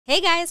Hey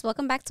guys,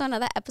 welcome back to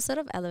another episode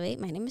of Elevate.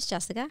 My name is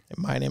Jessica. And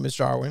my name is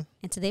Darwin.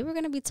 And today we're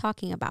going to be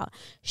talking about,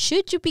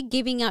 should you be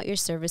giving out your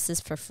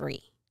services for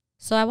free?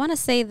 So I want to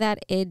say that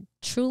it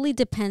truly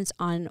depends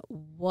on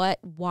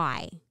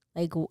why.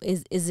 Like,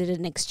 is it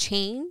an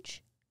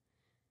exchange?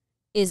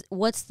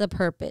 What's the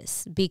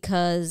purpose?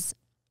 Because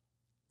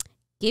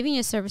giving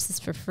your services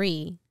for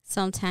free,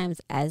 sometimes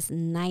as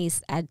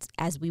nice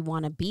as we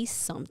want to be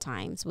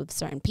sometimes with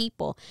certain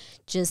people,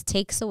 just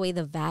takes away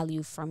the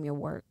value from your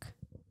work.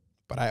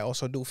 But I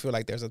also do feel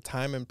like there's a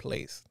time and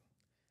place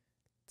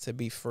to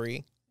be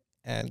free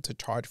and to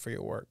charge for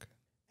your work.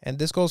 And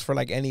this goes for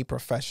like any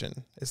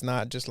profession. It's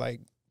not just like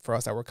for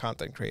us that we're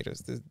content creators.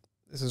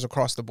 This is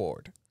across the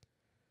board.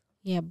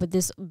 Yeah, but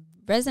this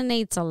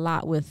resonates a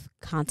lot with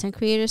content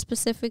creators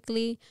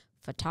specifically,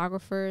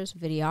 photographers,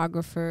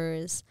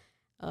 videographers,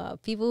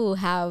 people who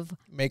have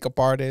makeup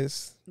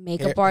artists,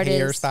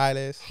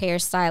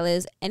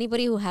 hairstylists,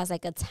 anybody who has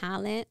like a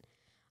talent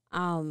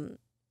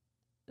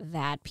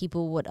that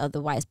people would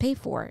otherwise pay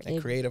for.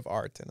 Like creative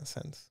art in a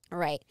sense.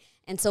 Right.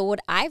 And so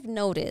what I've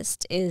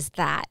noticed is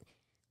that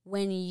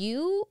when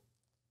you,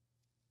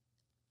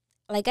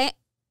 like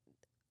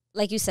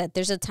you said,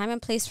 there's a time and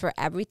place for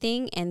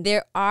everything. And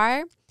there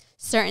are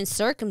certain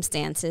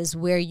circumstances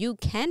where you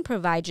can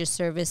provide your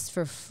service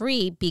for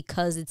free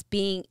because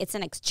it's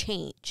an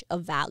exchange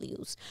of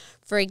values.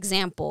 For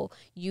example,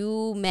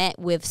 you met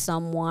with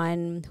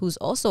someone who's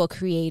also a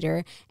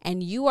creator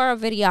and you are a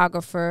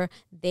videographer.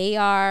 They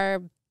are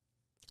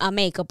a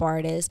makeup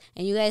artist,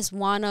 and you guys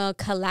want to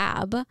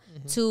collab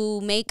to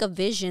make a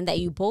vision that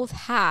you both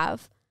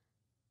have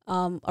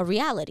a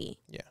reality.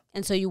 Yeah.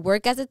 And so you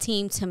work as a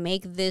team to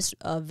make this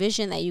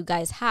vision that you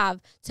guys have,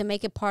 to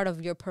make it part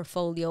of your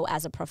portfolio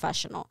as a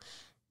professional.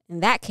 In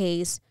that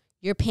case,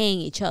 you're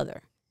paying each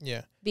other.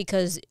 Yeah.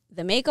 Because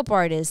the makeup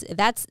artist,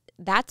 that's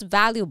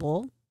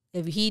valuable.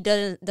 If he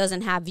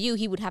doesn't have you,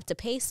 he would have to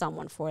pay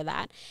someone for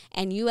that.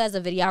 And you as a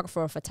videographer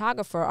or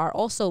photographer are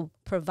also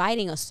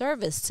providing a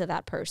service to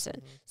that person.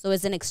 Mm-hmm. So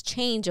it's an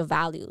exchange of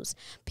values.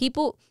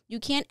 You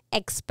can't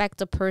expect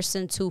a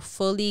person to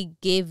fully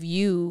give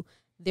you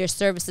their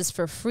services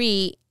for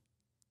free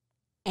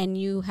and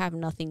you have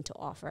nothing to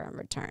offer in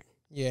return.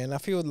 Yeah, and I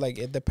feel like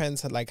it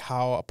depends on like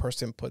how a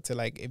person puts it.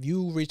 Like if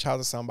you reach out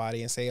to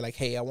somebody and say like,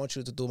 hey, I want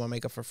you to do my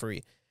makeup for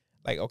free.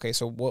 Like, okay,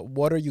 so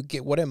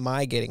what am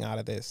I getting out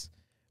of this?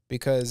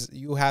 Because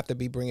you have to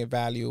be bringing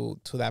value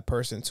to that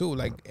person too.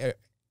 Like,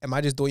 am I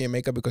just doing your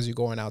makeup because you're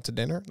going out to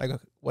dinner? Like,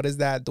 what is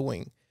that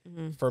doing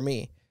for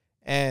me?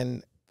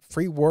 And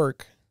free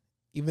work,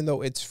 even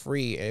though it's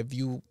free, if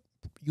you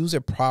use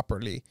it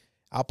properly,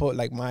 I'll put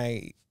like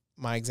my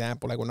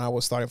example. Like when I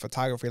was starting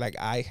photography, like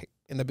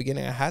in the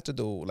beginning, I had to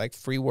do like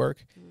free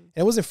work.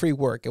 It wasn't free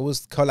work. It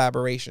was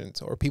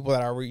collaborations or people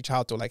that I reach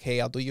out to like, hey,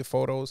 I'll do your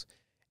photos.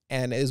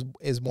 And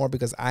is more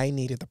because I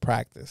needed to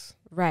practice.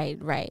 Right.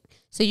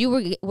 So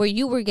where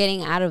you were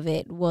getting out of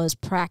it was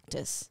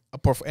practice.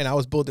 And I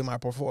was building my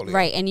portfolio.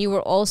 Right. And you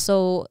were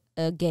also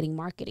getting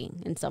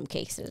marketing in some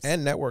cases.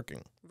 And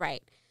networking.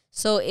 Right.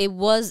 So it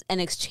was an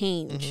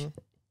exchange.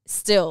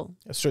 Still.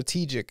 A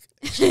strategic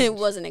exchange. It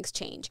was an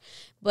exchange.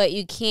 But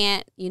you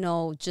can't,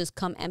 just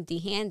come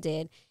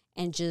empty-handed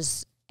and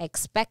just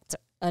expect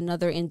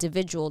another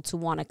individual to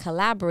want to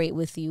collaborate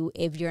with you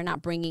if you're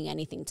not bringing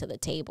anything to the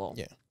table.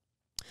 Yeah.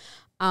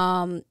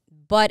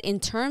 But in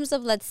terms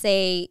of, let's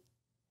say,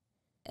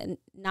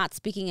 not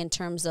speaking in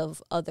terms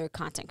of other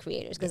content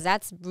creators, because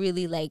that's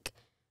really like,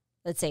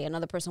 let's say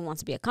another person wants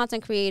to be a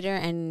content creator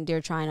and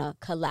they're trying to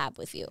collab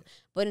with you.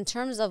 But in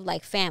terms of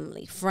like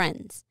family,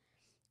 friends,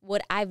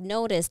 what I've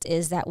noticed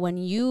is that when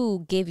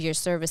you give your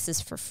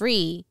services for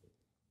free,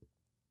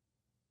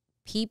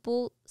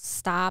 people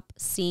stop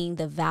seeing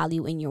the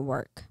value in your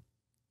work.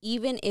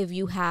 Even if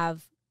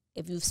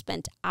you've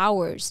spent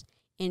hours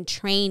in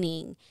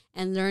training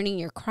and learning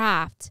your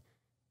craft,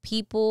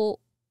 people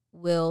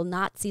will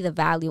not see the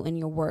value in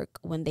your work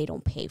when they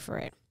don't pay for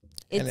it.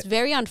 It's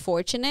very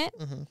unfortunate.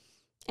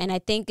 And I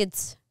think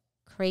it's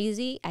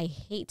crazy. I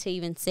hate to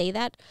even say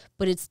that,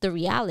 but it's the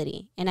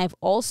reality. And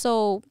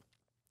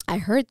I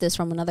heard this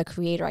from another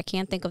creator. I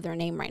can't think of their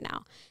name right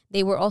now.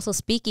 They were also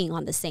speaking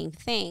on the same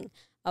thing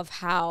of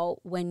how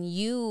when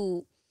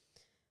you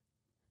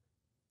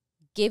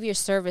give your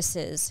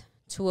services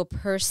to a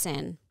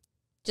person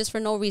just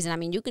for no reason. I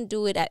mean, you can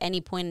do it at any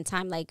point in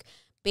time. Like,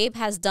 Babe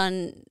has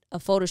done a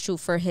photo shoot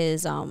for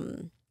his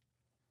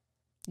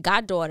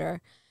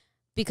goddaughter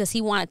because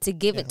he wanted to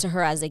give it to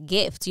her as a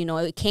gift.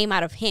 It came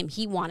out of him.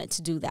 He wanted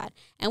to do that.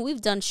 And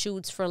we've done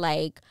shoots for,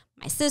 like,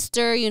 my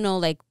sister,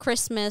 like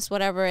Christmas,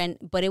 whatever.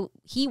 But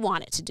he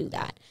wanted to do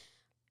that.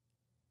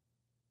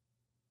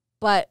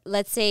 But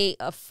let's say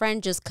a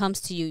friend just comes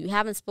to you. You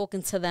haven't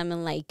spoken to them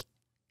in, like,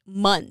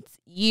 months,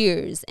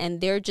 years, and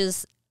they're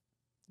just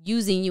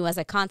using you as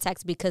a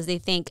contact because they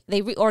think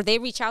they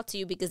reach out to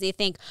you because they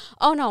think,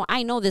 oh no,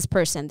 I know this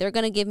person, they're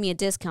gonna give me a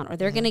discount or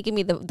they're gonna give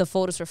me the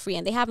photos for free,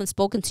 and they haven't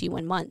spoken to you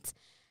in months.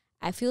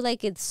 I feel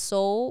like it's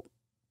so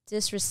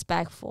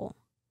disrespectful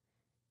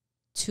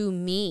to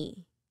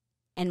me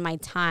and my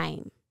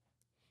time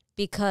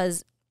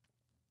because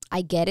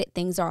I get it.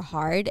 Things are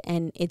hard,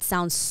 and it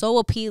sounds so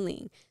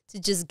appealing to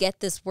just get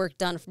this work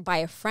done by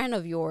a friend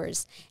of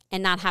yours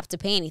and not have to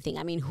pay anything.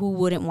 I mean, who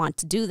wouldn't want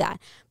to do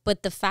that?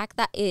 But the fact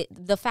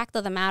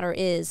of the matter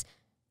is,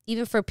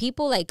 even for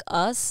people like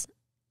us,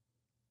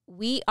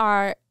 we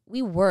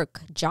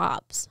work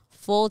jobs,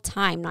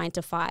 full-time 9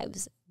 to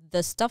 5s.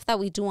 The stuff that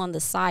we do on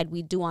the side,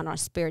 we do on our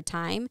spare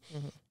time.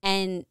 Mm-hmm.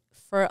 And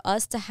for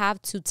us to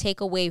have to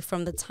take away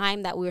from the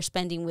time that we're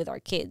spending with our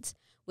kids,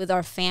 with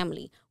our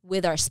family,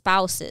 with our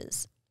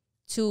spouses,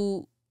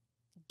 to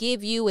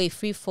give you a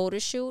free photo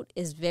shoot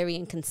is very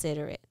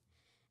inconsiderate.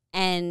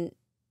 And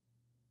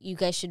you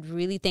guys should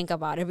really think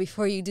about it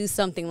before you do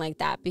something like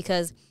that,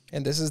 because...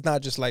 And this is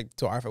not just like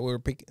to our... We're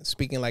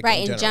speaking like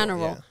right, in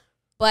general. Yeah.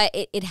 But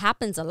it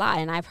happens a lot,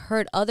 and I've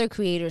heard other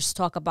creators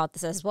talk about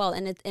this as well.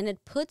 And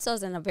it puts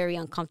us in a very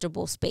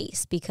uncomfortable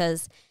space,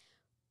 because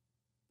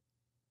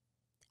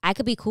I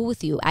could be cool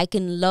with you. I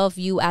can love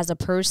you as a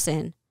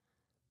person,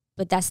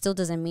 but that still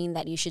doesn't mean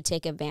that you should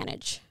take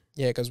advantage.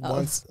 Yeah, because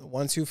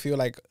once you feel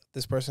like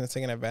this person is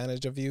taking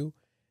advantage of you,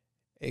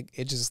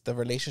 it just, the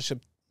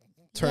relationship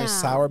turns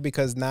sour,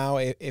 because now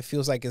it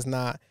feels like it's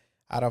not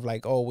out of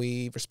like, oh,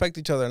 we respect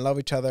each other and love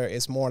each other.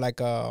 It's more like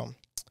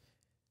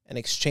an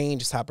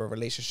exchange type of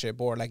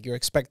relationship, or like you're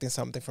expecting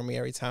something from me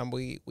every time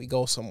we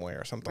go somewhere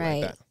or something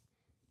like that.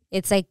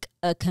 It's like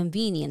a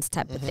convenience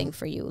type of thing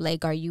for you.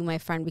 Like, are you my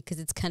friend because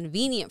it's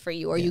convenient for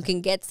you, or you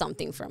can get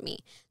something from me?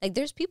 Like,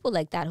 there's people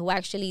like that who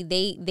actually,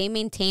 they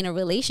maintain a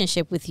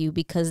relationship with you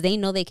because they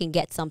know they can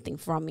get something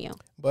from you.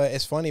 But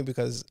it's funny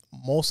because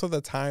most of the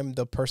time,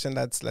 the person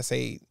that's, let's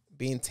say,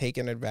 being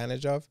taken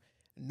advantage of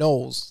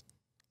knows.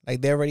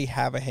 Like, they already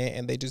have a hint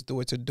and they just do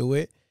it to do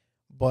it.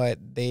 But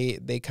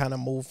they kind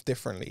of move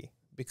differently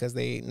because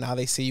now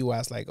they see you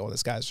as like, oh,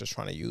 this guy's just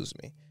trying to use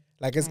me.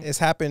 Like, it's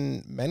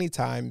happened many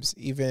times,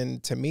 even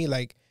to me,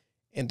 like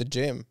in the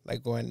gym. Like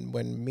when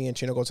me and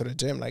Chino go to the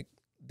gym, like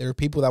there are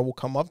people that will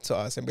come up to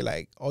us and be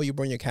like, oh, you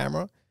bring your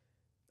camera?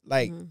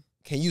 Like,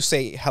 can you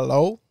say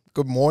hello,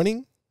 good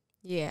morning?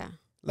 Yeah.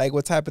 Like,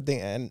 what type of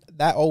thing? And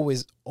that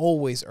always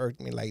irked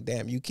me. Like,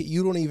 damn,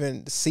 you don't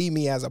even see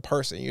me as a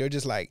person. You're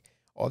just like,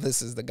 oh,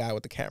 this is the guy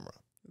with the camera.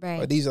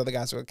 Right. Or these are the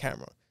guys with the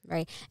camera.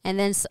 Right. And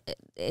then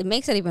it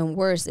makes it even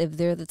worse if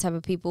they're the type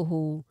of people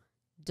who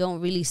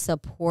don't really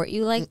support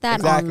you like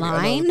that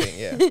online. Thing,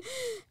 yeah.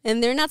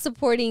 And they're not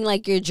supporting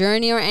like your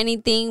journey or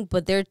anything,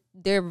 but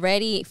they're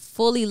ready,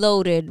 fully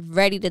loaded,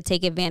 ready to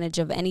take advantage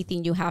of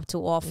anything you have to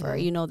offer,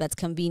 that's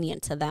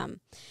convenient to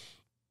them.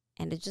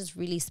 And it just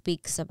really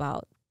speaks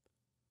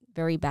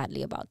very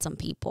badly about some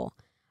people.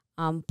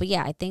 But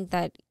yeah, I think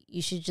that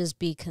you should just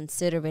be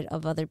considerate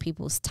of other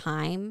people's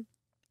time,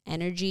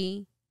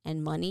 energy,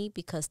 and money,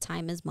 because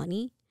time is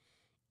money.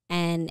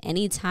 And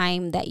any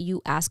time that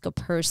you ask a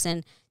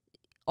person,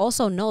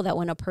 also know that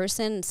when a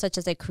person such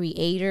as a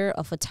creator,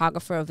 a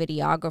photographer, a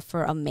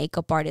videographer, a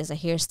makeup artist, a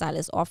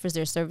hairstylist offers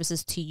their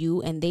services to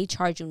you and they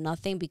charge you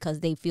nothing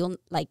because they feel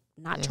like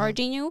not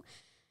charging you,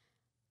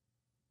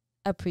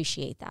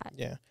 appreciate that.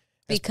 Yeah.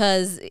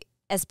 Because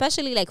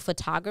especially like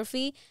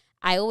photography,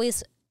 I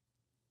always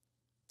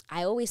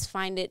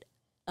find it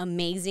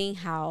amazing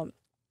how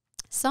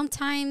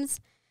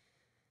sometimes,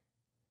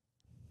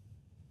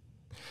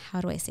 how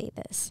do I say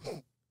this?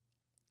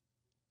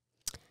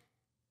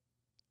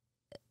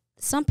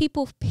 Some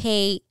people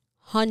pay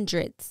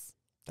hundreds,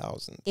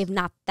 thousands, if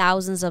not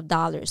thousands of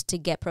dollars to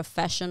get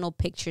professional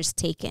pictures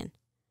taken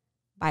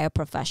by a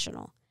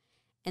professional.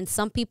 And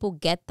some people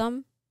get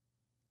them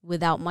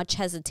without much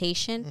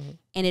hesitation.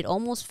 And it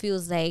almost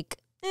feels like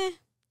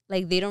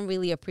they don't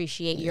really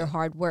appreciate your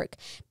hard work,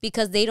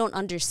 because they don't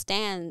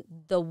understand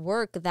the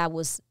work that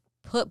was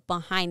put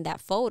behind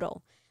that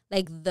photo.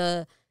 Like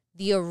the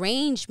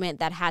arrangement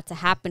that had to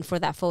happen for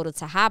that photo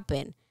to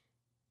happen.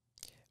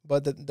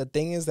 But the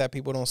thing is that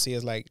people don't see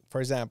is, like, for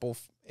example,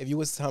 if you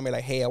was to tell me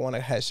like, hey, I want a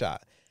headshot,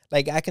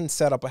 like I can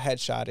set up a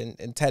headshot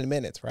in 10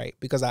 minutes, right?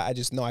 Because I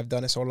just know I've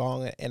done it so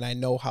long and I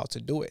know how to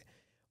do it.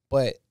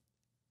 But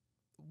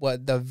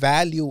what the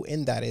value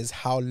in that is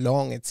how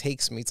long it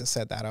takes me to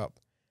set that up.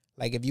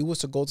 Like, if you was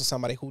to go to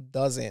somebody who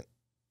doesn't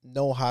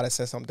know how to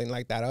set something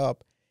like that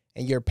up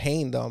and you're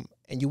paying them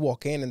and you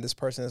walk in and this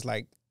person is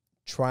like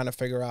trying to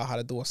figure out how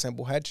to do a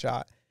simple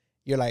headshot,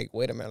 you're like,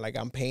 wait a minute, like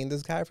I'm paying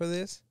this guy for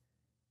this?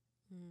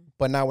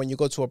 But now when you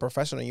go to a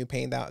professional and you're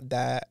paying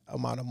that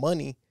amount of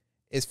money,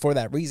 it's for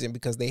that reason,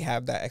 because they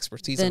have that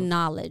expertise. The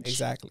knowledge.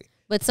 Exactly.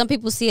 But some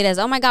people see it as,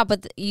 oh my God,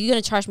 but you're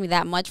going to charge me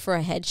that much for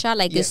a headshot?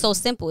 Like, it's so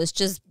simple. It's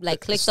just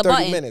like click the button.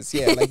 30 minutes,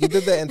 yeah. Like you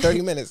did that in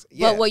 30 minutes.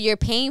 Yeah. But what you're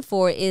paying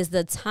for is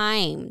the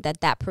time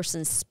that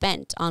person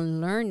spent on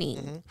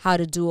learning how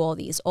to do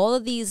all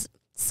of these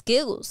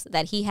skills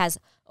that he has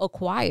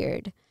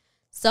acquired.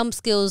 Some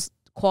skills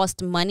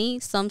cost money.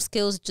 Some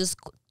skills just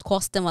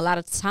cost them a lot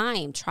of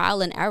time,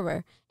 trial and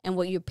error. And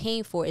what you're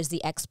paying for is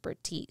the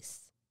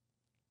expertise.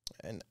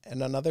 And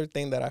another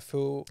thing that I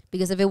feel...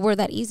 Because if it were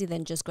that easy,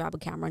 then just grab a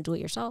camera and do it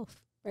yourself,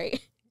 right?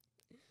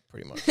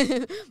 Pretty much.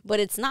 But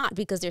it's not,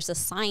 because there's a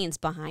science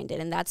behind it.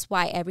 And that's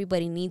why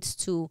everybody needs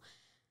to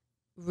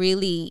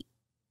really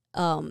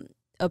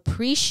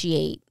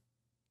appreciate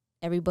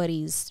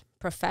everybody's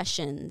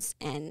professions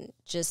and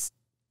just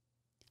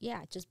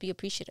be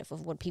appreciative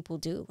of what people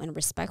do and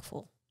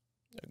respectful.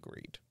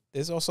 Agreed.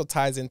 This also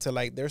ties into,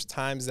 like, there's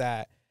times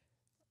that,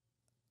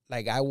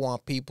 like, I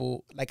want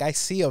people, like, I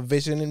see a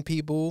vision in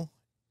people.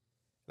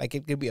 Like,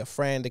 it could be a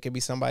friend, it could be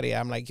somebody.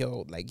 I'm like,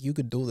 yo, like, you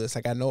could do this.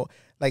 Like, I know,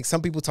 like,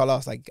 some people tell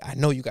us, like, I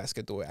know you guys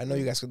could do it. I know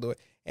you guys could do it.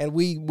 And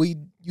we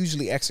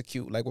usually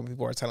execute, like, when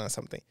people are telling us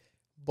something.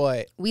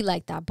 But we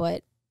like that,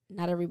 but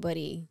not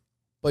everybody.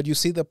 But you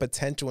see the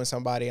potential in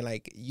somebody, and,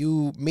 like,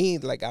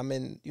 like, I'm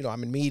in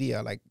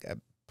media, like a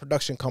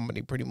production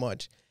company pretty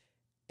much.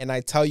 And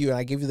I tell you, and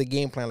I give you the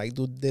game plan, like,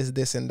 do this,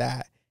 this, and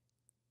that.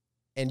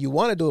 And you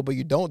want to do it, but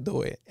you don't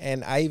do it.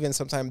 And I even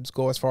sometimes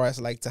go as far as,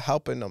 like, to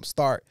helping them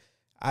start.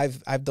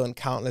 I've done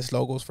countless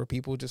logos for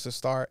people just to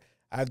start.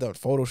 I've done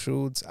photo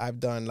shoots.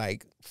 I've done,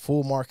 like,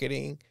 full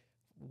marketing,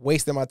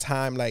 wasting my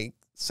time, like,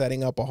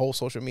 setting up a whole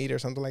social media or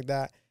something like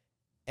that.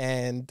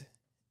 And,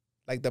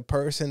 like, the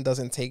person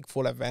doesn't take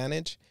full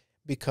advantage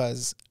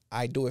because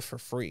I do it for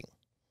free.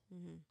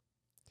 Mm-hmm.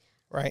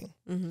 Right?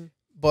 Mm-hmm.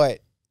 But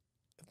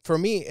for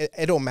me,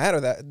 it don't matter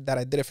that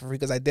I did it for free,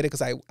 because I did it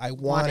because I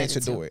wanted to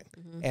do it.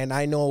 Mm-hmm. And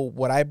I know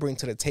what I bring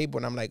to the table,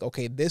 and I'm like,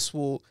 okay, this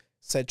will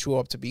set you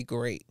up to be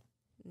great.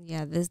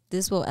 Yeah,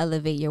 this will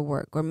elevate your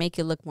work or make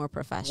it look more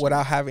professional.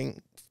 Without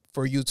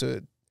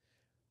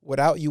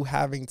you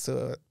having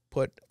to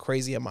put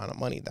crazy amount of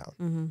money down.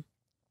 Mm-hmm.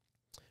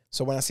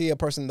 So when I see a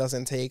person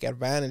doesn't take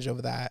advantage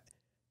of that,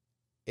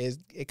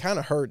 it kind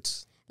of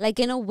hurts. Like,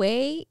 in a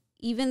way,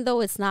 even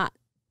though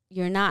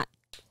you're not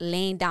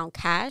laying down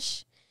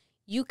cash,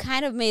 you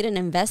kind of made an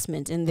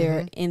investment in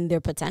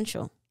their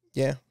potential.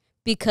 Yeah.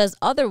 Because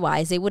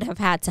otherwise they would have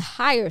had to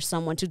hire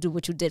someone to do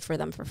what you did for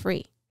them for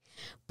free.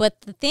 But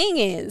the thing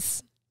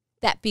is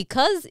that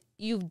because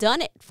you've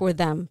done it for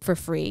them for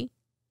free,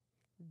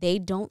 they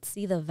don't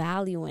see the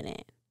value in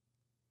it.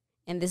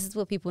 And this is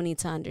what people need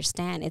to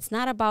understand. It's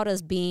not about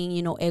us being,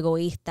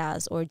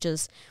 egoístas or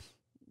just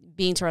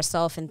being to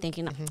ourselves and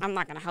thinking, I'm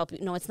not going to help you.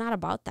 No, it's not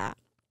about that.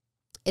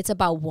 It's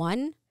about,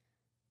 one,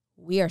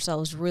 we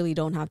ourselves really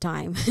don't have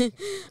time.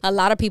 A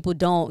lot of people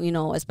don't,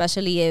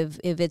 especially if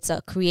it's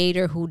a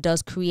creator who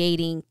does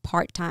creating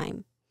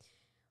part-time.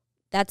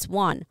 That's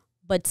one.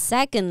 But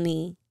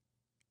secondly,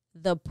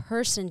 the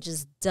person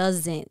just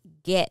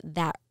doesn't get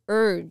that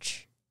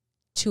urge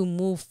to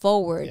move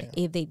forward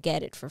if they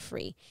get it for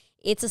free.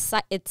 It's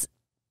a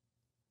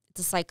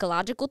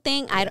psychological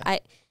thing. Yeah.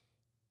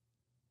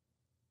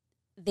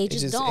 They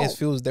just don't. It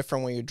feels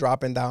different when you're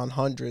dropping down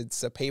hundreds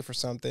to pay for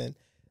something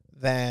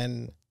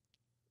than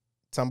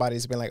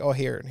somebody's been like, oh,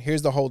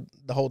 here's the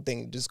whole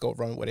thing. Just go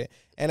run with it.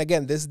 And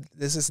again, this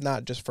is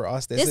not just for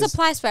us. This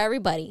applies for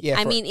everybody. Yeah,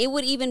 I mean, it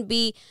would even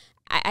be,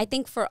 I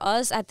think for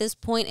us at this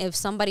point, if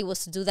somebody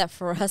was to do that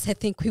for us, I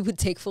think we would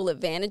take full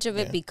advantage of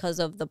it because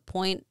of the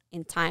point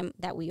in time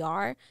that we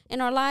are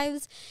in our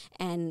lives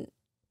and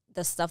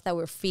the stuff that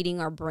we're feeding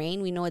our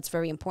brain. We know it's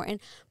very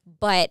important.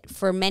 But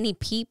for many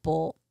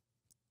people,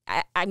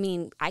 I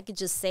mean, I could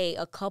just say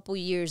a couple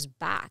years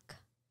back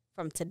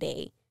from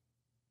today,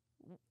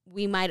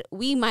 we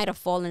might have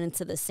fallen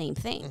into the same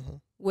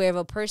thing, where if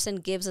a person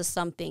gives us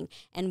something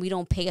and we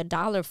don't pay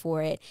 $1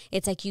 for it,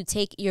 it's like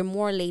you're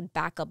more laid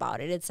back about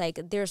it. It's like,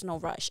 there's no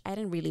rush. I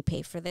didn't really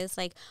pay for this.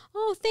 Like,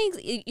 oh, thanks.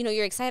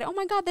 You're excited. Oh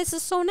my God, this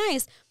is so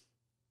nice.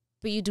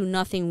 But you do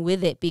nothing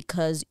with it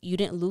because you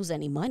didn't lose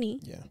any money.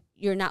 Yeah.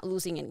 You're not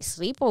losing any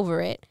sleep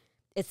over it.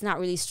 It's not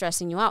really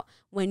stressing you out.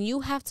 When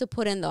you have to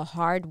put in the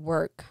hard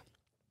work,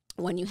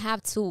 when you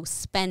have to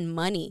spend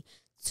money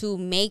to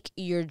make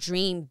your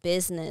dream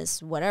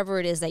business, whatever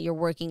it is that you're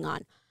working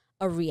on,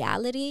 a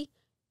reality,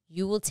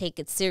 you will take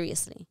it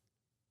seriously.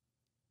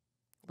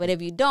 But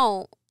if you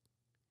don't,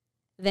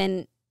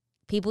 then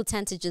people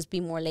tend to just be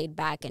more laid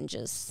back and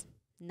just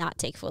not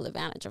take full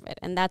advantage of it.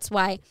 And that's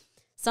why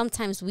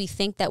sometimes we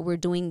think that we're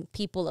doing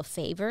people a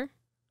favor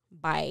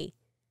by,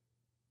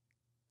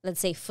 let's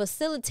say,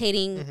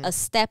 facilitating a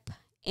step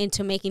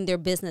into making their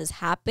business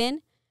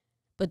happen.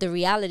 But the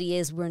reality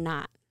is we're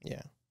not.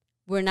 Yeah.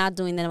 We're not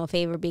doing them a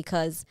favor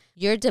because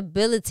you're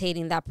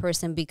debilitating that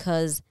person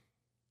because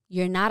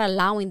you're not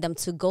allowing them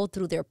to go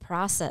through their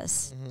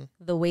process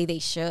the way they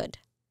should.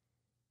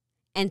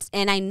 And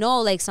I know,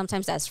 like,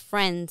 sometimes as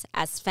friends,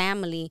 as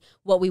family,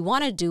 what we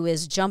want to do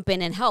is jump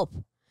in and help.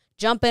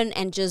 Jump in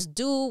and just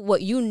do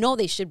what you know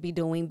they should be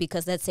doing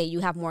because, let's say,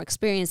 you have more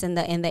experience in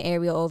the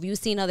area, or if you've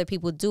seen other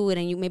people do it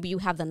and maybe you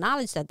have the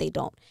knowledge that they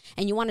don't,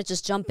 and you want to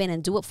just jump in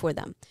and do it for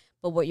them.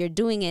 But what you're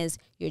doing is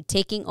you're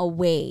taking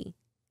away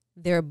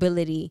their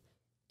ability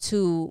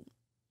to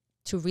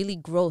really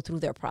grow through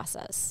their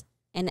process.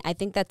 And I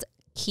think that's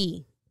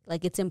key.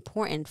 Like, it's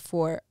important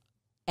for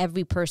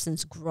every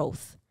person's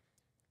growth.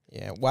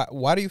 Yeah.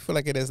 Why do you feel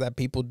like it is that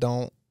people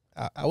don't,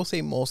 I would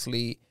say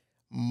mostly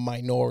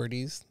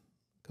minorities,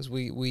 because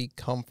we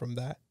come from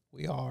that.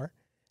 We are,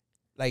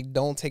 like,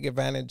 don't take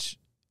advantage.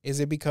 Is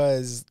it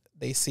because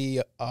they see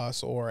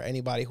us or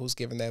anybody who's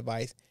giving the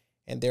advice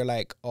and they're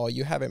like, oh,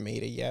 you haven't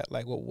made it yet.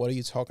 Like, what are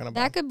you talking about?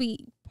 That could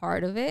be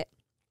part of it.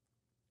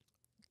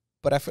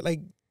 But I feel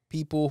like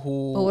people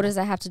who... But what does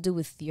that have to do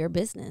with your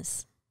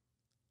business?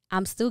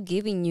 I'm still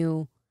giving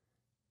you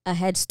a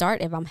head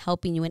start if I'm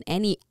helping you in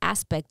any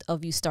aspect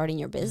of you starting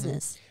your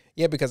business.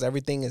 Yeah, because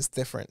everything is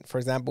different. For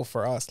example,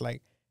 for us,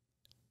 like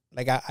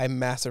I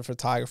master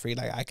photography.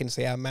 Like I can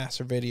say I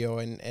master video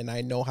and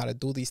I know how to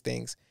do these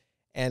things.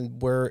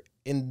 And we're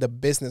in the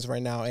business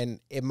right now, and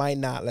it might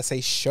not, let's say,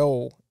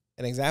 show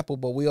an example,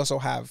 but we also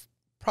have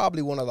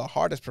probably one of the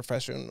hardest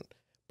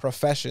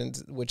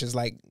professions, which is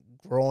like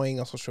growing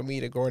on social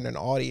media, growing an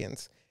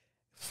audience,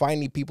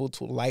 finding people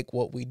to like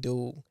what we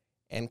do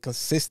and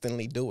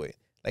consistently do it.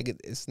 Like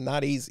it's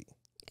not easy.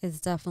 It's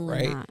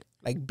definitely right? not.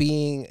 Like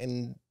being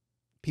in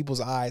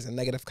people's eyes and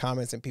negative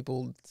comments and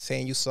people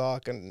saying you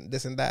suck and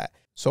this and that.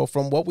 So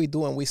from what we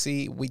do and we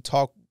see, we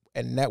talk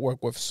and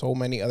network with so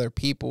many other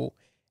people,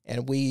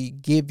 and we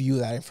give you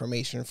that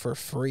information for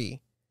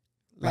free.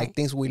 Like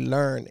things we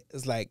learn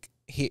is like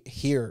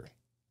here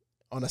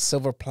on a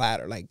silver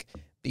platter. Like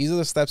these are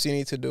the steps you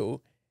need to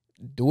do.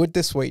 Do it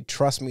this way.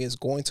 Trust me, it's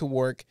going to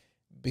work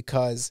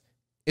because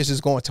it's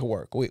just going to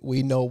work.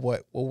 We know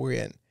what we're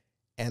in.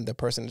 And the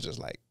person is just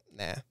like,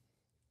 nah.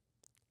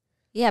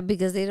 Yeah,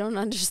 because they don't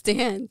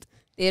understand.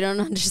 They don't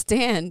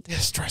understand. It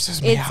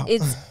stresses me out.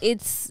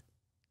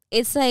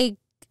 It's like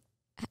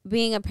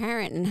being a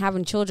parent and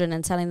having children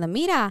and telling them,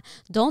 mira,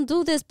 don't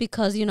do this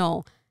because,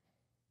 hello,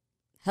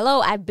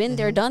 I've been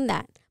there, done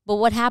that. But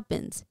what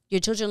happens?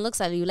 Your children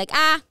looks at you like,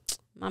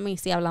 mami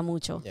si habla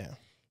mucho. Yeah.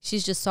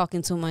 She's just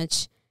talking too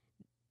much.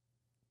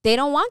 They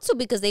don't want to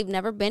because they've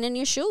never been in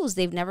your shoes.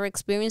 They've never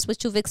experienced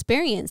what you've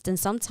experienced. And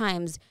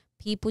sometimes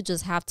people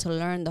just have to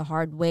learn the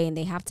hard way, and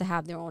they have to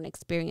have their own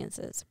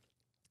experiences.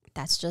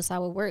 That's just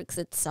how it works.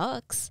 It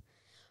sucks,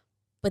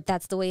 but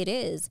that's the way it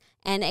is.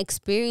 And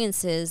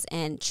experiences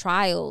and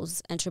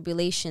trials and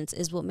tribulations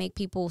is what make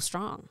people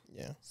strong.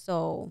 Yeah.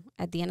 So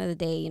at the end of the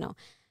day,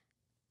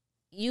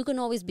 you can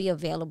always be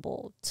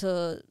available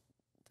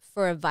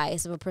for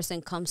advice if a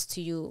person comes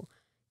to you,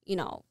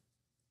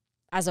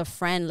 as a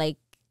friend. Like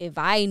if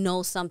I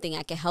know something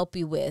I can help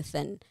you with,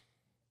 and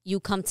you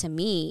come to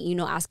me,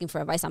 asking for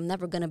advice, I'm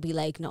never going to be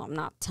like, no, I'm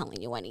not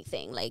telling you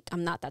anything. Like,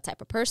 I'm not that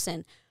type of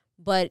person.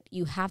 But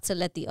you have to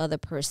let the other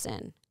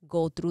person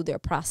go through their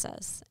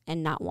process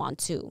and not want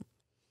to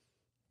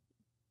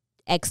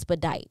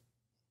expedite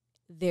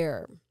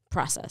their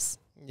process.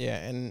 Yeah,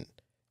 and,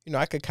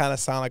 I could kind of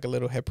sound like a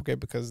little hypocrite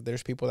because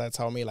there's people that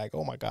tell me like,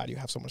 oh, my God, you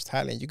have so much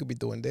talent. You could be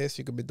doing this.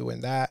 You could be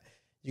doing that.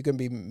 You can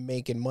be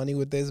making money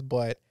with this.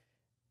 But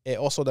it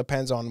also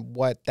depends on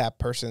what that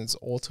person's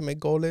ultimate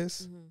goal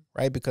is,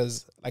 right?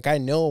 Because like I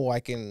know I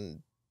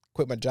can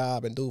quit my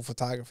job and do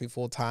photography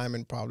full time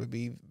and probably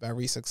be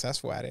very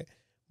successful at it,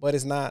 but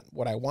it's not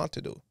what I want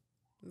to do.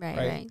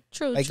 Right.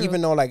 True. Like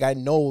even though like I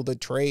know the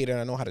trade and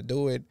I know how to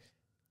do it,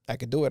 I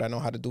could do it. I know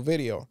how to do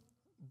video,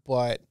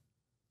 but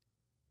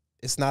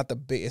it's not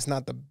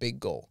the big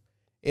goal.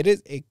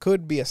 It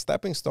could be a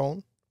stepping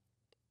stone,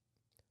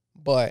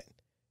 but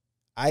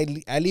I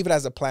leave it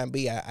as a plan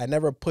B. I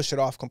never push it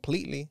off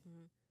completely.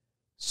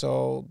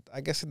 So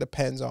I guess it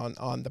depends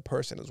on the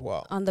person as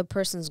well. On the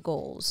person's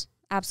goals.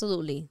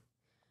 Absolutely.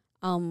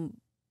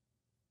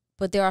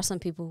 But there are some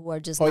people who are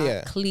just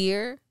not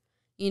clear,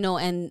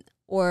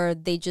 or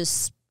they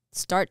just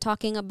start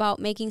talking about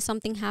making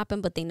something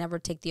happen, but they never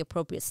take the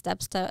appropriate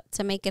steps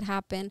to make it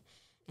happen.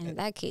 And in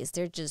that case,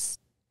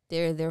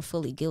 they're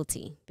fully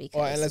guilty.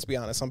 Because and let's be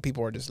honest, some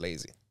people are just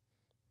lazy.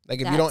 Like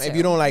if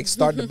you don't like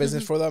start the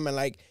business for them, and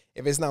like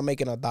if it's not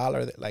making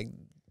 $1, like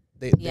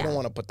they don't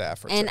want to put the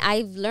effort. And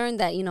I've learned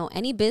that,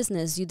 any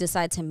business you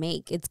decide to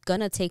make, it's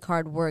going to take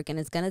hard work and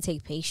it's going to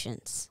take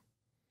patience.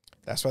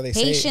 That's why they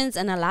say patience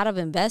and a lot of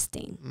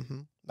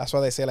investing. That's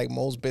why they say like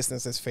most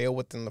businesses fail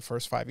within the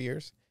first 5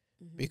 years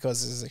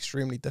because it's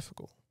extremely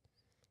difficult.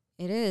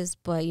 It is,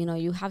 but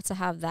you have to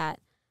have that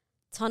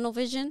tunnel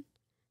vision,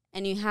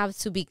 and you have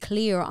to be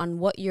clear on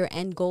what your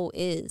end goal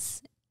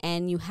is,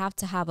 and you have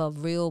to have a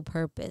real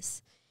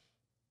purpose.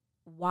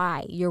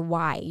 Why? Your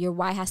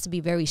why has to be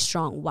very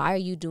strong. Why are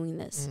you doing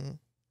this?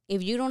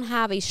 If you don't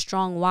have a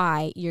strong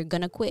why, you're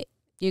going to quit.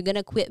 You're going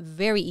to quit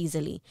very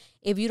easily.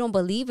 If you don't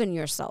believe in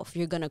yourself,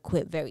 you're going to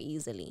quit very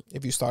easily.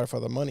 If you start for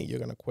the money, you're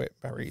going to quit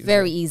very easily.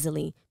 Very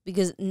easily,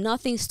 because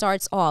nothing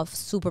starts off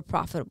super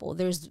profitable.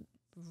 There's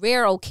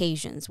rare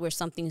occasions where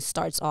something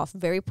starts off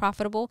very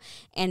profitable,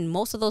 and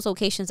most of those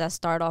occasions that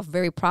start off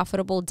very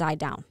profitable die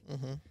down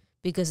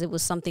because it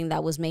was something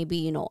that was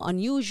maybe,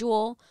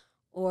 unusual,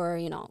 or,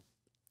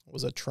 it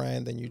was a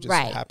trend and you just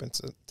happened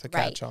to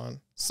catch on.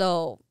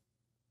 So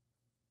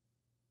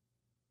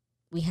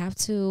we have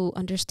to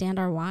understand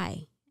our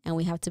why, and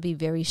we have to be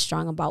very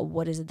strong about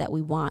what is it that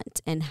we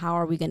want and how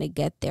are we going to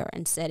get there,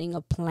 and setting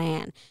a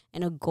plan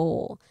and a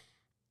goal.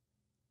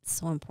 It's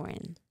so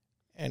important.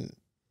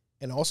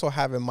 And also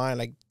have in mind,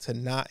 like, to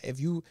not, if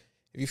you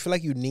feel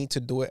like you need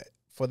to do it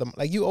for the,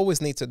 like, you always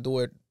need to do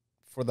it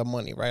for the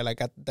money, right? Like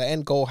the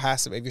end goal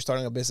has to be, if you're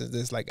starting a business,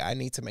 this like, I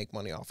need to make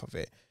money off of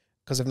it.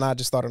 Because if not,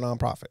 just start a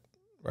nonprofit.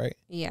 right?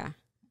 Yeah.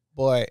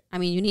 But I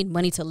mean, you need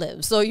money to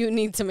live, so you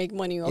need to make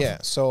money. yeah,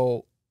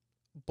 so,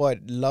 but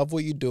love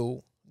what you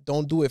do.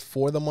 Don't do it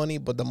for the money,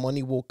 but the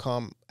money will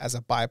come as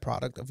a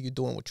byproduct of you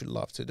doing what you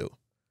love to do.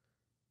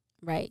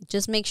 Right.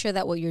 Just make sure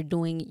that what you're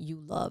doing, you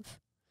love.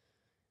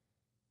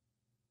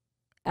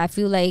 I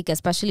feel like,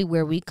 especially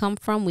where we come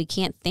from, we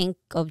can't think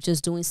of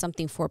just doing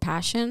something for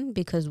passion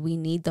because we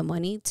need the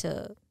money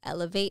to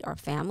elevate our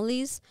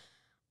families.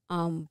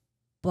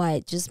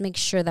 But just make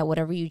sure that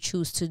whatever you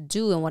choose to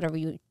do and whatever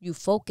you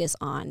focus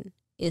on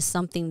is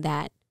something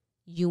that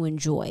you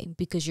enjoy,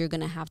 because you're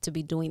going to have to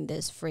be doing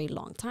this for a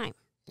long time.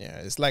 Yeah,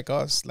 it's like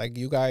us. Like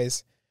you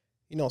guys,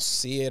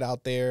 see it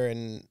out there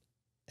and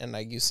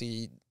like you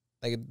see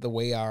like the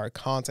way our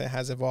content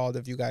has evolved.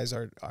 If you guys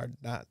are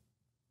not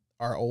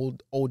our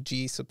old OG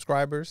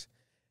subscribers,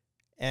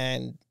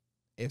 and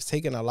it's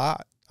taken a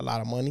lot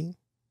of money,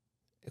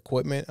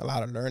 equipment, a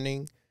lot of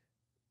learning,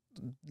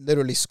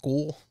 literally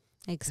school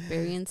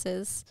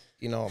experiences,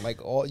 like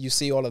you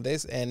see all of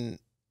this, and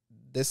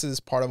this is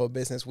part of a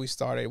business we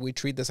started. We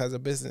treat this as a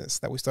business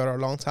that we started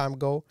a long time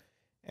ago,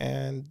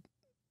 and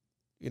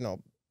we're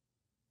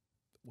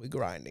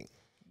grinding.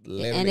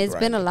 And it's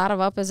been a lot of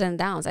ups and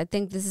downs. I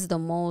think this is the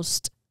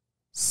most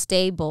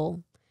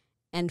stable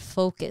and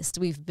focused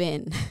we've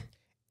been.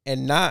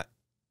 And not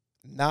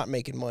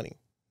making money,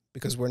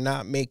 because we're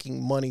not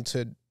making money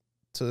to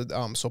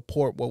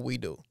support what we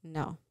do.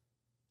 No.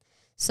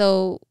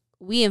 So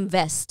we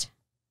invest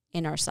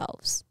in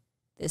ourselves.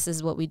 This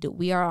is what we do.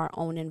 We are our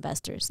own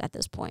investors at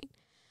this point.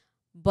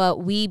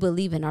 But we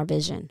believe in our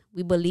vision.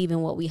 We believe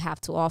in what we have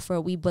to offer.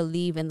 We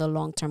believe in the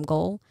long-term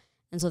goal.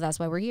 And so that's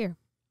why we're here.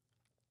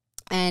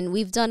 And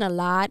we've done a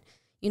lot.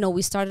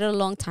 We started a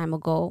long time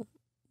ago.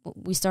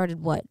 We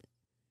started what?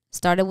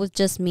 Started with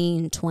just me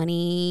in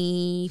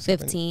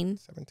 2015. 17,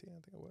 I think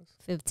it was.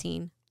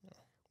 15.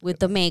 With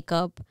the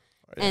makeup. Oh,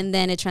 yeah. And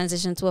then it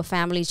transitioned to a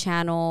family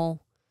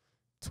channel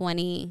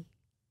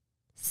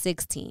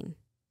 2016.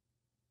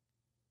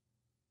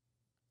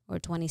 Or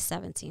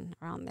 2017,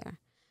 around there.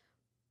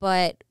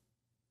 But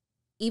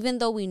even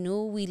though we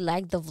knew we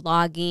liked the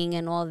vlogging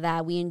and all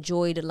that, we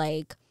enjoyed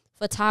like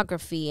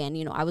photography,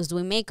 and I was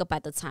doing makeup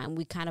at the time.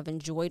 We kind of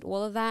enjoyed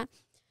all of that.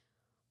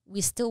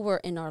 We still were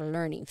in our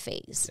learning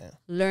phase,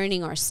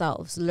 learning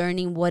ourselves,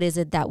 learning what is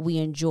it that we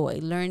enjoy,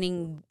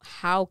 learning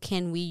how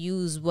can we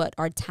use what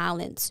our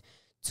talents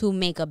to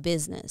make a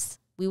business.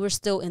 We were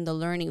still in the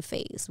learning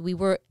phase. We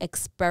were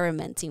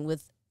experimenting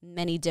with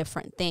many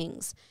different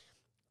things.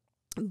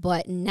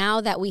 But now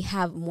that we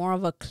have more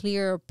of a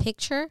clearer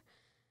picture,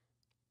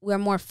 we're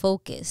more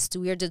focused.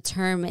 We're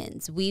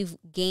determined. We've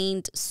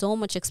gained so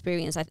much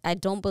experience. I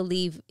don't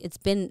believe, it's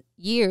been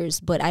years,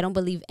 but I don't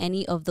believe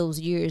any of those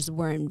years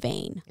were in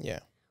vain. Yeah.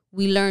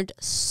 We learned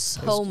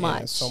so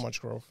much. So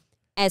much growth.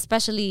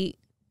 Especially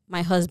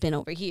my husband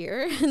over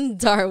here,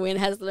 Darwin,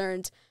 has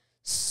learned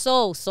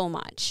so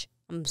much.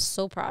 I'm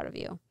so proud of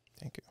you.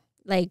 Thank you.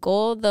 Like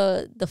all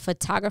the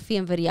photography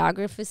and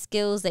videography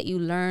skills that you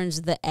learned,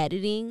 the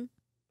editing.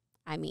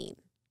 I mean,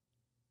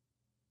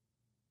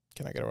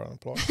 can I get a round of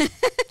applause?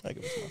 I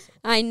give it to myself.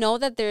 I know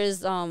that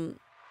there's a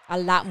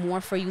lot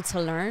more for you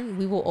to learn.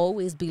 We will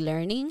always be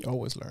learning.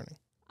 Always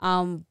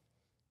learning.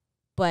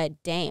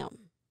 But damn,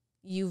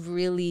 you've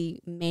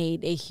really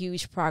made a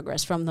huge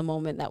progress from the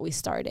moment that we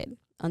started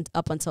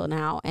up until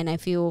now. And I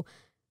feel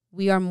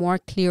we are more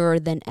clearer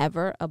than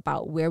ever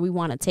about where we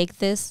want to take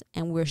this.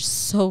 And we're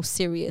so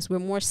serious. We're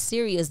more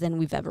serious than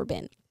we've ever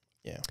been.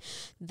 Yeah.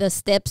 The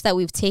steps that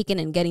we've taken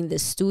in getting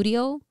this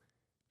studio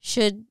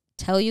should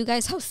tell you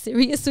guys how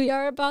serious we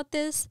are about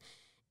this.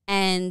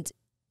 And,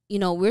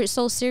 we're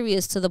so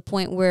serious to the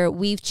point where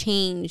we're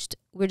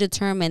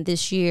determined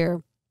this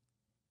year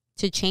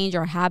to change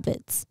our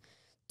habits,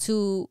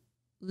 to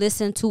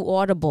listen to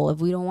Audible. If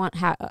we don't want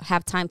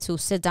have time to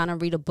sit down and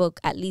read a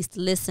book, at least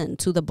listen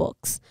to the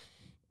books.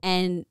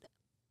 And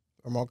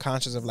we're more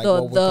conscious of like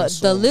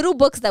the little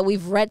books that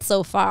we've read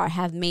so far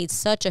have made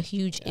such a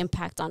huge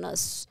impact on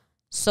us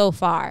so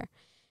far.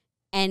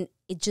 And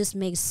it just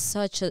makes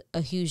such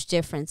a huge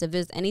difference. If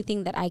there's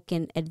anything that I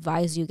can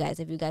advise you guys,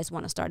 if you guys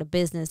want to start a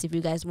business, if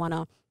you guys want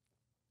to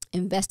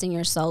invest in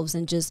yourselves,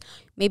 and just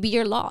maybe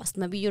you're lost,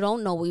 maybe you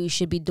don't know what you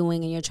should be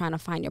doing and you're trying to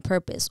find your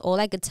purpose, all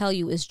I could tell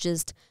you is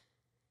just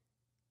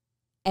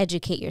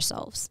educate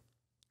yourselves.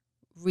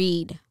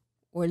 Read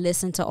or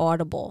listen to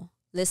Audible.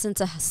 Listen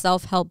to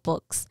self-help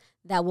books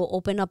that will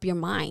open up your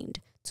mind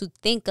to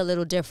think a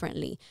little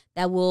differently,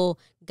 that will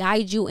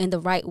guide you in the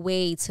right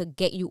way to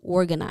get you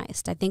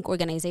organized. I think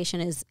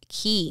organization is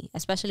key,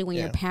 especially when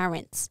you're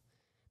parents,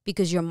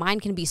 because your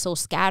mind can be so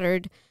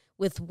scattered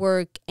with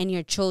work and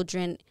your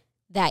children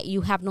that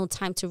you have no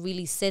time to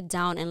really sit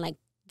down and like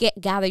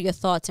gather your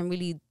thoughts and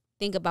really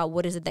think about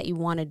what is it that you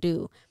want to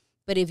do.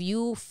 But if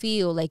you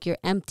feel like you're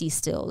empty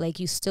still, like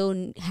you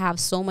still have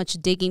so much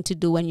digging to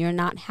do and you're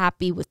not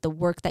happy with the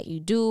work that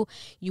you do,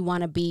 you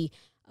want to be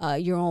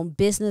your own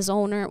business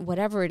owner,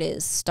 whatever it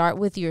is, start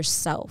with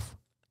yourself,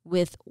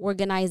 with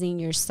organizing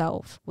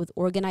yourself, with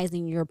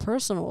organizing your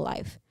personal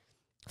life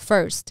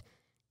first.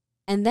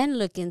 And then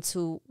look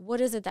into what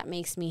is it that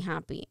makes me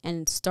happy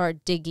and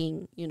start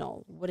digging,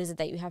 what is it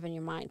that you have in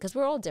your mind? Because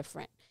we're all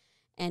different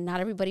and not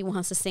everybody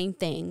wants the same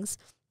things.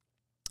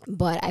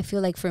 But I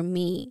feel like for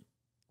me,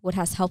 what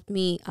has helped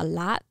me a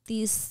lot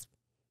these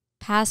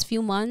past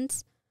few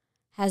months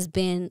has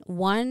been,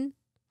 one,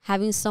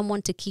 having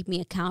someone to keep me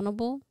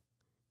accountable,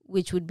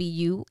 which would be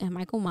you and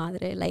my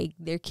comadre. Like,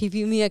 they're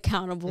keeping me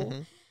accountable.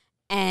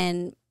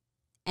 And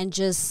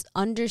just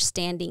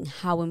understanding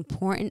how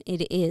important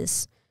it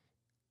is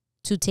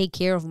to take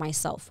care of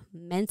myself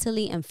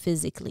mentally and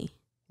physically.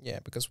 Yeah,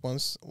 because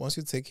once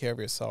you take care of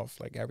yourself,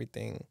 like,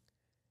 everything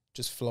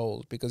just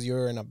flows because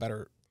you're in a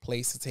better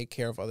place to take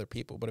care of other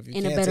people. But if you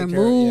in can't a better take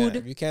care mood,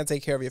 if you can't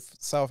take care of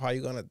yourself, how are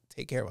you gonna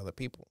take care of other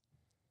people?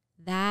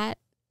 That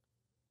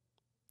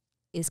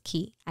is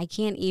key. I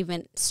can't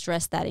even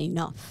stress that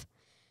enough.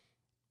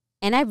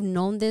 And I've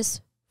known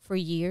this for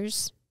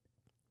years,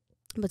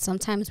 but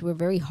sometimes we're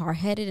very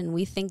hard-headed and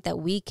we think that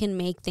we can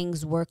make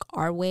things work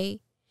our way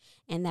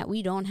and that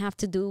we don't have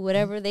to do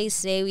whatever they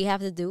say we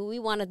have to do. We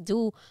want to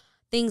do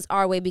things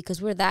our way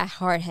because we're that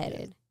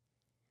hard-headed.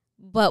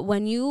 But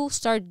when you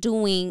start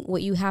doing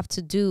what you have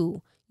to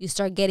do, you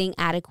start getting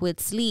adequate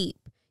sleep.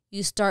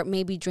 You start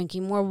maybe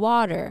drinking more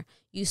water.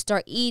 You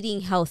start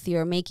eating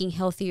healthier, making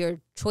healthier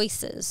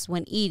choices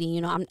when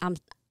eating.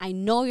 I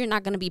know you're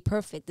not going to be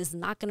perfect. This is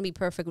not going to be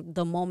perfect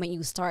the moment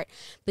you start,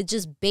 but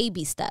just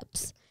baby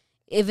steps.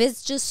 If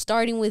it's just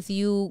starting with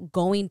you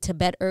going to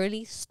bed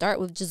early, start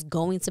with just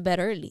going to bed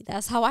early.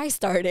 That's how I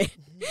started,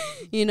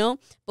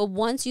 But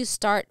once you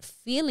start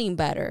feeling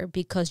better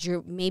because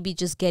you're maybe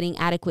just getting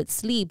adequate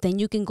sleep, then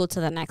you can go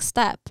to the next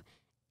step.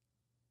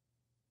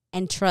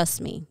 And trust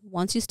me,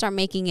 once you start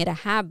making it a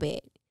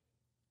habit,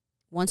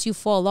 once you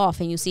fall off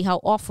and you see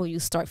how awful you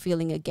start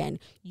feeling again,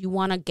 you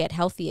want to get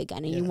healthy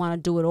again and you want to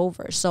do it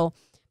over. So,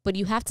 but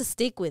you have to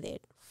stick with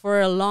it for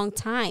a long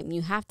time.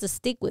 You have to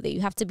stick with it.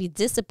 You have to be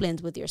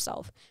disciplined with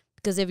yourself,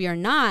 because if you're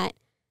not,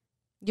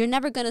 you're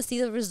never going to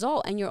see the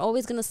result. And you're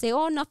always going to say,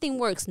 oh, nothing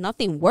works.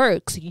 Nothing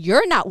works.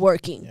 You're not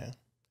working. Yeah.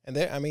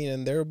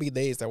 And there will be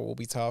days that will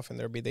be tough and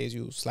there'll be days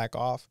you slack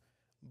off,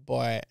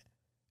 but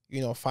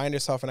find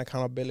yourself an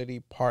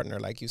accountability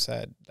partner. Like you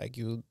said,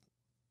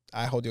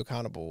 I hold you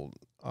accountable.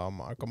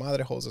 Our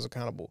comadre holds us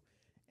accountable.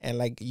 And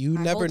you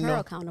never know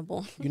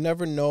accountable. You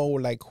never know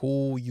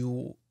who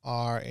you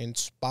are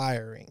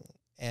inspiring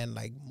and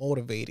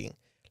motivating.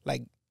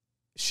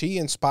 She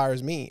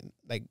inspires me.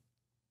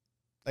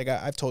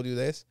 I've told you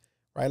this,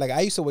 right?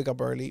 I used to wake up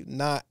early,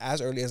 not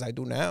as early as I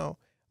do now,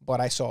 but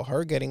I saw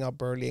her getting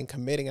up early and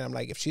committing, and I'm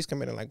like, if she's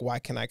committing, why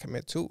can I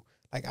commit too?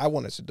 I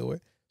wanted to do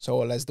it, so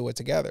let's do it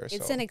together.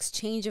 It's an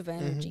exchange of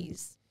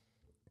energies.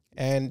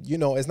 And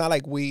it's not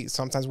like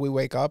sometimes we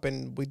wake up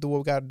and we do what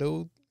we gotta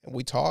do and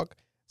we talk.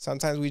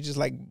 Sometimes we just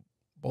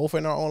both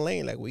in our own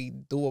lane, we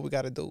do what we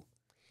gotta do.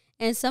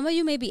 And some of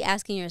you may be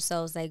asking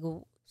yourselves,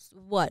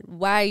 what?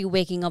 Why are you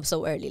waking up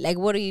so early?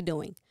 What are you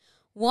doing?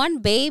 One,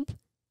 babe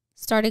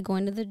started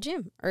going to the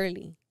gym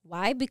early.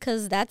 Why?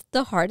 Because that's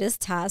the hardest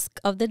task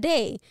of the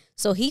day.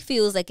 So he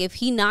feels like if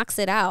he knocks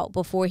it out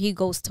before he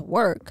goes to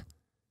work,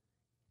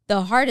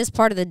 the hardest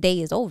part of the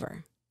day is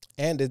over.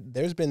 And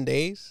there's been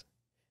days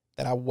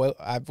that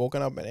I've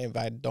woken up and if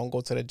I don't go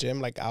to the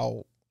gym,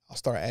 I'll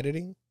start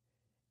editing.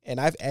 And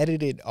I've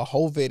edited a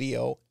whole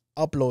video,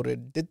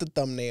 uploaded, did the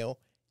thumbnail,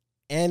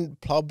 and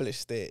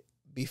published it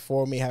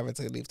before me having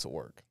to leave to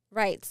work.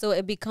 Right. So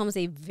it becomes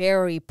a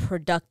very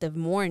productive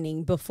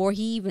morning before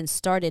he even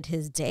started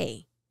his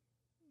day.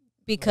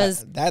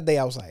 Because that day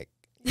I was like,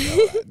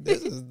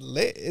 this is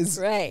lit.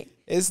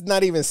 It's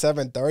not even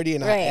 7:30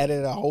 and I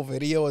edited a whole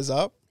video is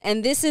up.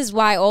 And this is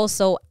why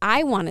also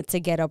I wanted to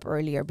get up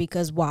earlier.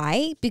 Because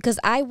why? Because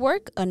I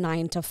work a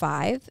 9 to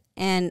 5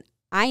 and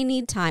I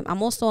need time.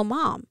 I'm also a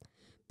mom.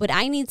 But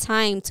I need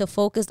time to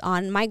focus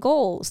on my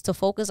goals, to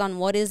focus on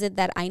what is it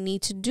that I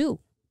need to do.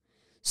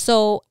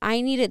 So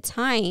I needed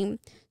time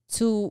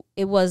to,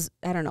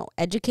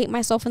 educate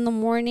myself in the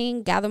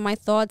morning, gather my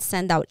thoughts,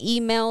 send out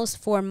emails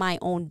for my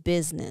own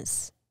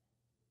business.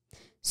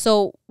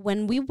 So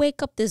when we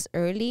wake up this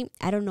early,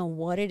 I don't know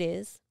what it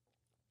is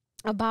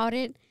about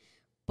it,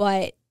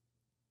 but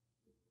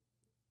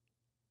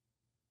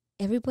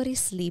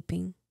everybody's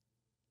sleeping.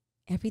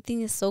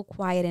 Everything is so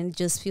quiet and it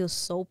just feels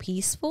so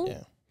peaceful.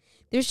 Yeah.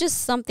 There's just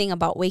something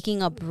about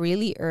waking up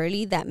really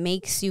early that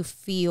makes you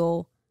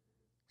feel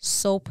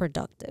so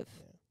productive.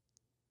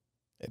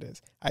 Yeah. It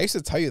is. I used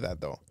to tell you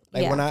that though.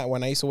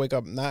 When I used to wake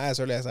up not as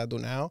early as I do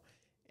now,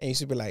 and you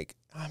used to be like,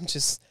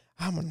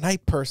 I'm a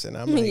night person.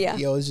 I'm like,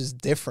 it's just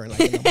different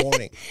in the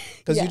morning.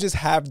 Because you just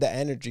have the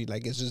energy.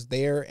 It's just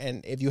there.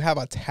 And if you have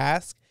a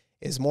task,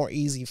 it's more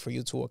easy for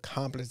you to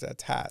accomplish that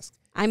task.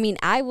 I mean,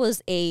 I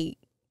was a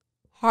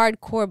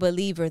hardcore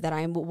believer that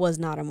I was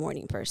not a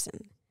morning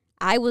person.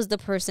 I was the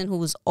person who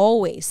was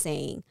always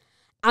saying,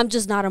 I'm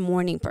just not a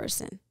morning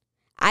person.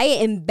 I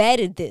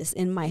embedded this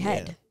in my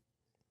head. Yeah.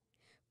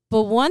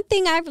 But one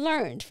thing I've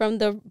learned from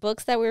the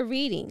books that we're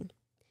reading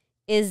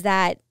is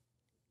that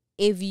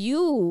if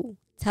you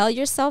tell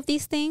yourself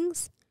these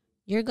things,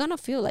 you're going to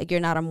feel like you're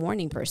not a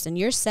morning person.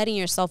 You're setting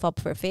yourself up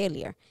for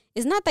failure.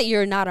 It's not that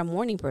you're not a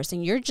morning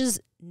person. You're just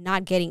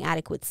not getting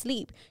adequate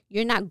sleep.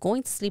 You're not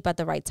going to sleep at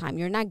the right time.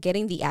 You're not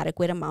getting the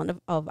adequate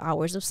amount of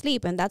hours of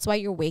sleep. And that's why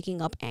you're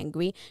waking up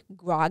angry,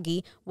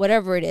 groggy,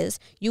 whatever it is.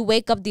 You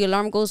wake up, the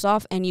alarm goes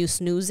off, and you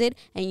snooze it,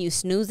 and you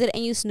snooze it,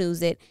 and you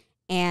snooze it.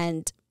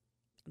 And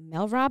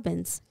Mel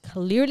Robbins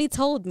clearly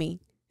told me,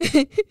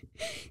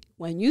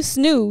 when you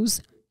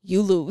snooze,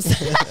 you lose.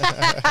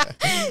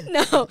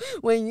 No,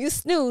 when you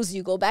snooze,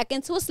 you go back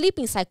into a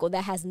sleeping cycle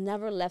that has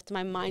never left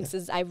my mind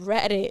since I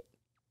read it.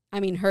 I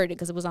mean, heard it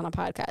because it was on a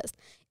podcast.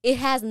 It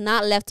has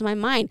not left my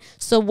mind.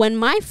 So when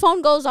my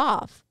phone goes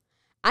off,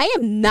 I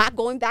am not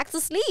going back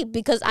to sleep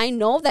because I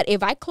know that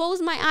if I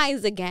close my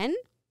eyes again,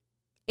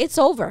 it's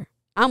over.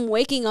 I'm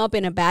waking up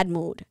in a bad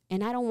mood,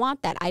 and I don't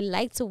want that. I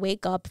like to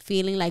wake up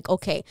feeling like,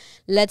 okay,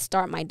 let's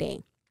start my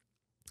day.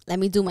 Let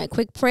me do my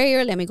quick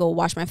prayer. Let me go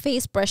wash my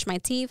face, brush my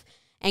teeth,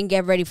 and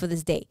get ready for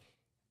this day.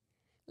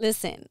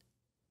 Listen,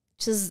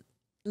 just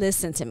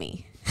listen to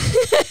me.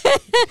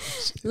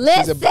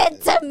 Listen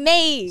to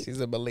me. She's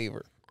a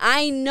believer.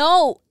 I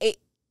know it.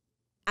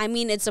 I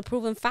mean, it's a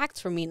proven fact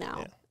for me now.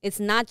 Yeah. It's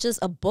not just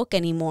a book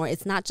anymore.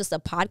 It's not just a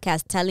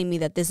podcast telling me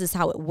that this is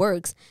how it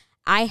works.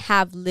 I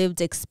have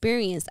lived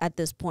experience at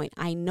this point.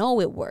 I know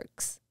it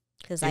works.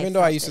 Even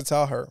though I used to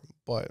tell her,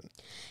 but...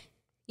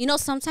 You know,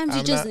 sometimes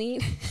you just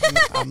need...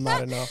 I'm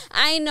not enough.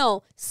 I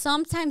know.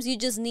 Sometimes you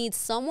just need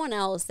someone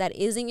else that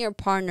isn't your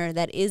partner,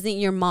 that isn't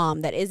your mom,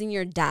 that isn't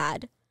your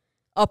dad,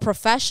 a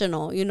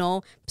professional, you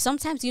know.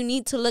 Sometimes you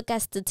need to look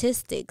at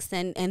statistics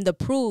and the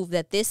proof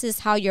that this is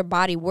how your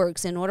body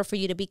works in order for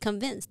you to be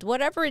convinced.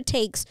 Whatever it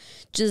takes,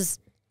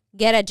 just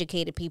get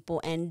educated, people,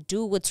 and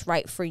do what's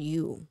right for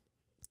you.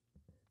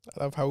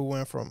 I love how we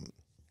went from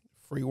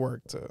free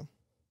work to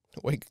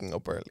waking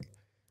up early.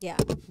 Yeah.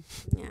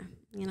 Yeah.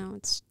 You know,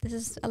 this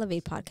is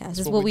Elevate Podcast. This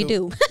is what we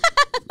do.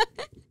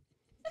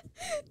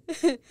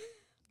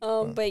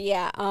 But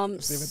yeah,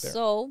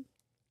 so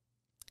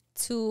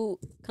to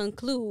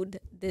conclude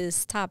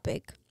this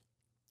topic,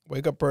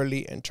 wake up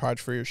early and charge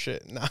for your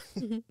shit. Nah.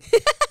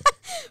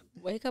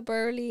 Wake up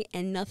early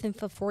and nothing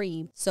for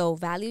free. So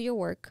value your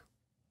work.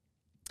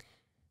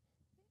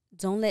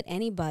 Don't let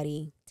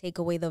anybody take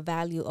away the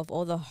value of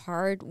all the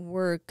hard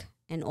work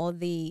and all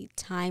the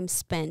time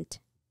spent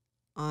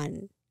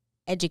on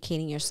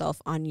educating yourself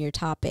on your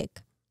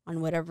topic, on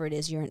whatever it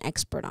is you're an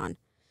expert on.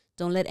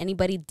 Don't let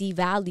anybody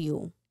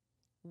devalue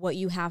what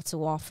you have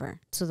to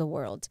offer to the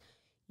world.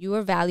 You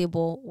are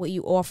valuable. What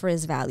you offer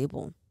is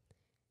valuable.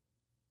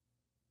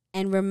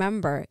 And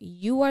remember,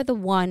 you are the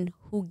one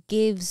who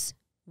gives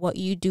what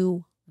you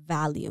do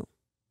value.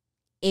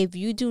 If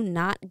you do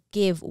not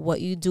give what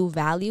you do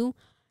value,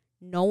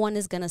 no one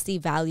is going to see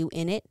value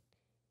in it.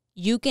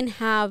 You can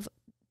have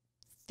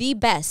the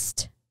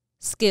best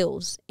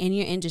skills in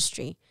your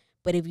industry,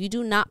 but if you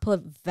do not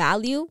put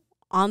value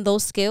on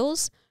those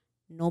skills,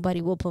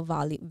 nobody will put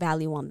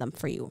value on them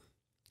for you.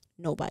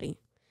 Nobody.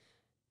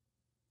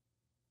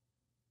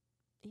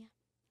 Yeah.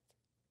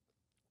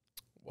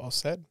 Well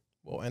said.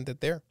 We'll end it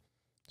there.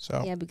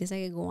 So yeah, because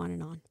I could go on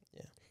and on.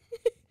 Yeah.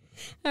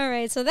 All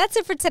right. So that's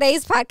it for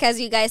today's podcast,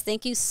 you guys.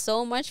 Thank you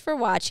so much for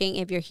watching.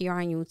 If you're here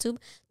on YouTube,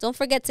 don't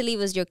forget to leave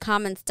us your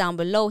comments down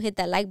below. Hit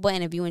that like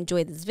button if you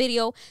enjoyed this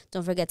video.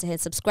 Don't forget to hit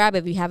subscribe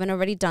if you haven't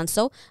already done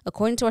so.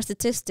 According to our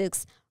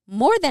statistics,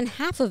 more than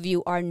half of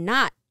you are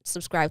not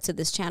subscribed to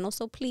this channel.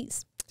 So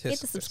please hit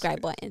the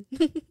subscribe button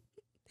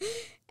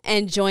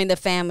and join the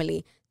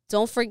family.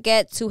 Don't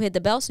forget to hit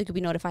the bell so you can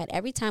be notified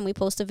every time we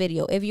post a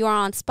video. If you are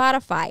on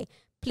Spotify,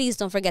 please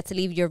don't forget to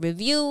leave your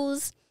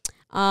reviews.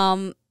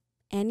 And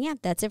yeah,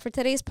 that's it for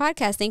today's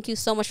podcast. Thank you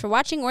so much for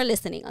watching or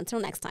listening. Until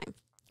next time.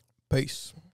 Peace.